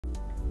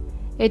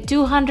A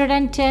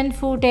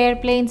 210-foot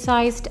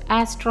airplane-sized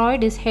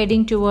asteroid is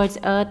heading towards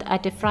Earth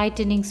at a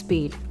frightening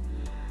speed,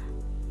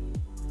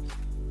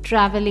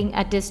 traveling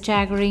at a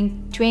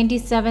staggering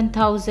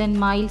 27,000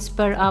 miles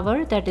per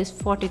hour, that is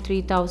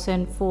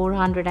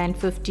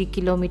 43,450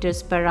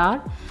 kilometers per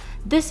hour.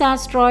 This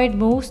asteroid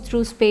moves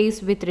through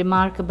space with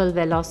remarkable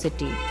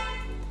velocity.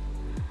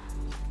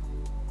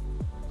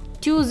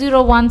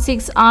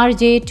 2016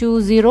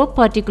 RJ20,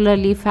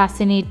 particularly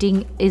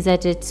fascinating, is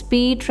at its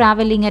speed,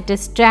 traveling at a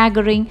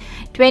staggering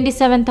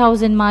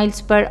 27,000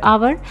 miles per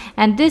hour,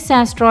 and this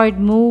asteroid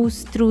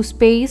moves through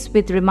space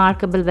with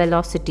remarkable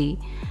velocity.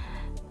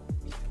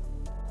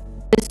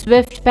 The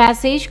swift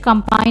passage,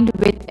 combined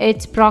with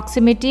its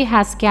proximity,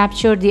 has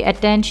captured the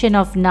attention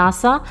of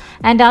NASA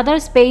and other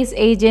space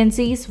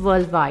agencies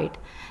worldwide.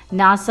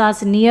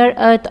 NASA's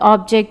Near-Earth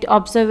Object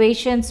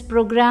Observations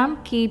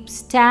program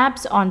keeps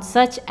tabs on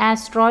such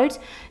asteroids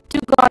to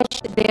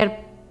gauge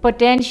their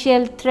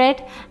potential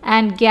threat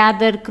and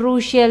gather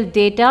crucial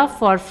data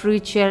for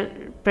future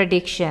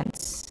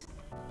predictions.